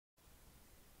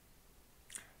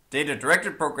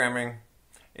Data-directed programming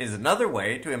is another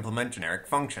way to implement generic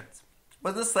functions,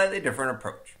 with a slightly different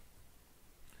approach.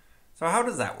 So how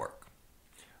does that work?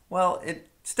 Well, it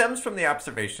stems from the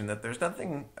observation that there's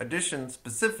nothing addition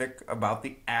specific about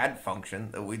the add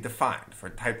function that we defined for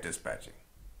type dispatching.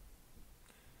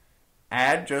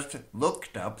 Add just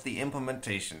looked up the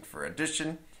implementation for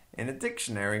addition in a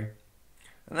dictionary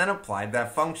and then applied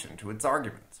that function to its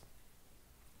arguments.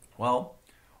 Well,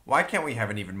 why can't we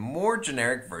have an even more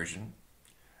generic version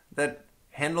that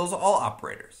handles all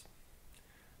operators?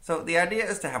 So the idea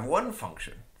is to have one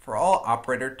function for all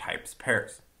operator types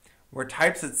pairs, where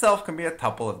types itself can be a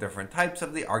tuple of different types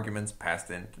of the arguments passed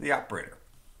into the operator.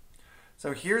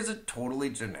 So here's a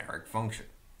totally generic function,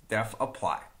 def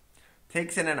apply.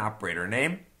 Takes in an operator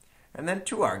name and then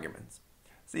two arguments.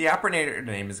 So the operator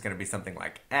name is going to be something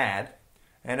like add,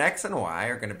 and x and y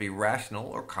are going to be rational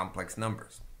or complex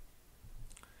numbers.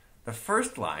 The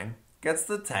first line gets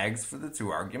the tags for the two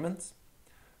arguments.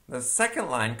 The second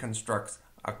line constructs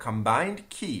a combined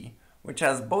key which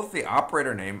has both the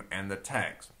operator name and the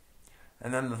tags.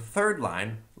 And then the third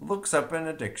line looks up in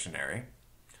a dictionary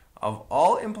of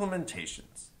all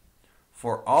implementations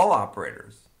for all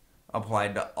operators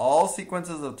applied to all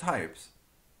sequences of types,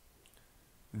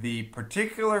 the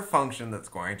particular function that's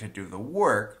going to do the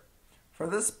work for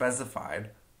the specified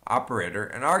operator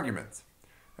and arguments,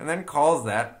 and then calls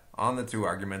that on the two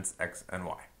arguments x and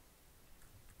y.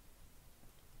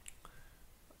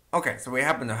 Okay, so we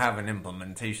happen to have an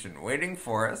implementation waiting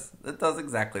for us that does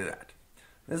exactly that.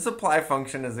 This apply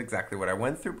function is exactly what I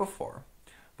went through before,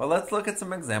 but let's look at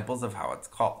some examples of how it's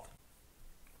called.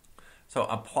 So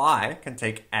apply can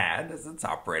take add as its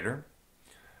operator,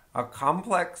 a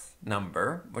complex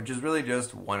number, which is really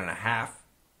just 1.5,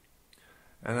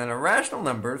 and then a rational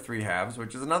number, 3/2,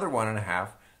 which is another 1.5.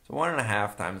 So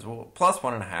 1.5 times plus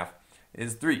 1.5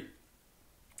 is 3,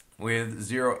 with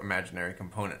 0 imaginary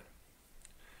component.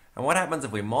 And what happens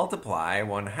if we multiply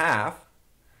 1/2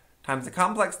 times a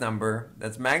complex number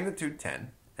that's magnitude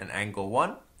 10 and angle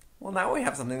 1? Well, now we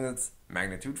have something that's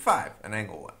magnitude 5 and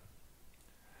angle 1.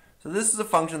 So this is a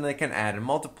function that can add and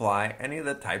multiply any of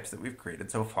the types that we've created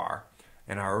so far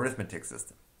in our arithmetic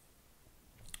system.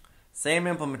 Same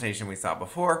implementation we saw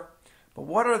before, but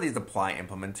what are these apply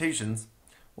implementations?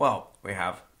 Well, we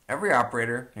have every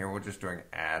operator. Here we're just doing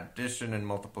addition and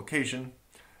multiplication.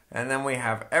 And then we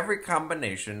have every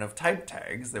combination of type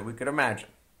tags that we could imagine.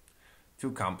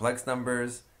 Two complex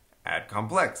numbers, add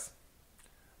complex.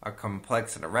 A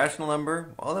complex and a rational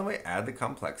number, well then we add the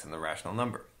complex and the rational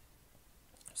number.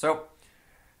 So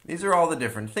these are all the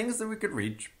different things that we could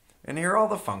reach, and here are all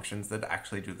the functions that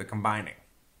actually do the combining.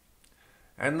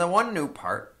 And the one new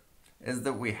part is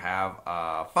that we have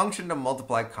a function to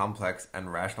multiply complex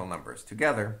and rational numbers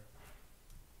together,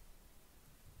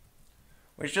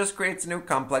 which just creates a new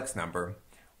complex number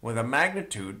with a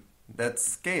magnitude that's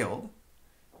scaled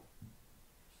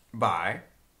by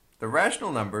the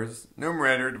rational number's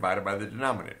numerator divided by the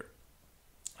denominator.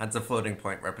 That's a floating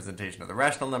point representation of the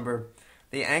rational number.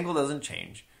 The angle doesn't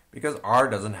change because r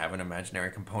doesn't have an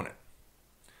imaginary component.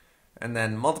 And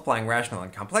then multiplying rational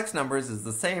and complex numbers is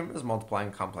the same as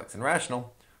multiplying complex and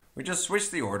rational. We just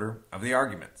switch the order of the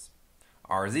arguments.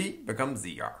 RZ becomes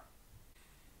ZR.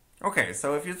 Okay,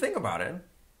 so if you think about it,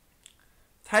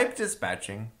 type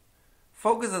dispatching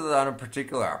focuses on a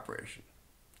particular operation,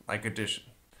 like addition.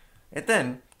 It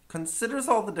then considers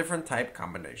all the different type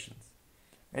combinations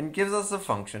and gives us a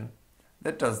function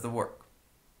that does the work.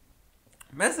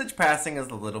 Message passing is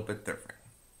a little bit different.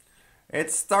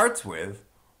 It starts with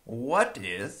what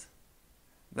is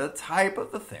the type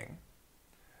of the thing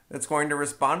that's going to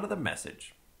respond to the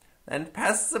message, then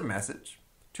passes a message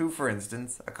to, for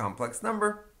instance, a complex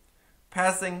number,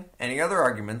 passing any other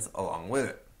arguments along with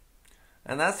it.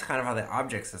 And that's kind of how the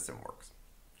object system works.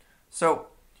 So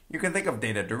you can think of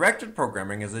data-directed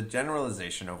programming as a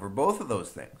generalization over both of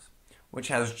those things, which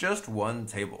has just one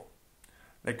table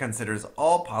that considers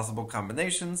all possible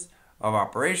combinations of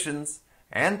operations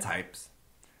and types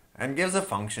and gives a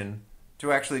function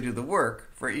to actually do the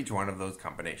work for each one of those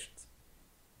combinations.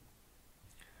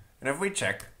 And if we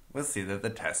check, we'll see that the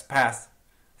tests pass.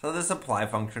 So this apply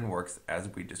function works as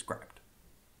we described.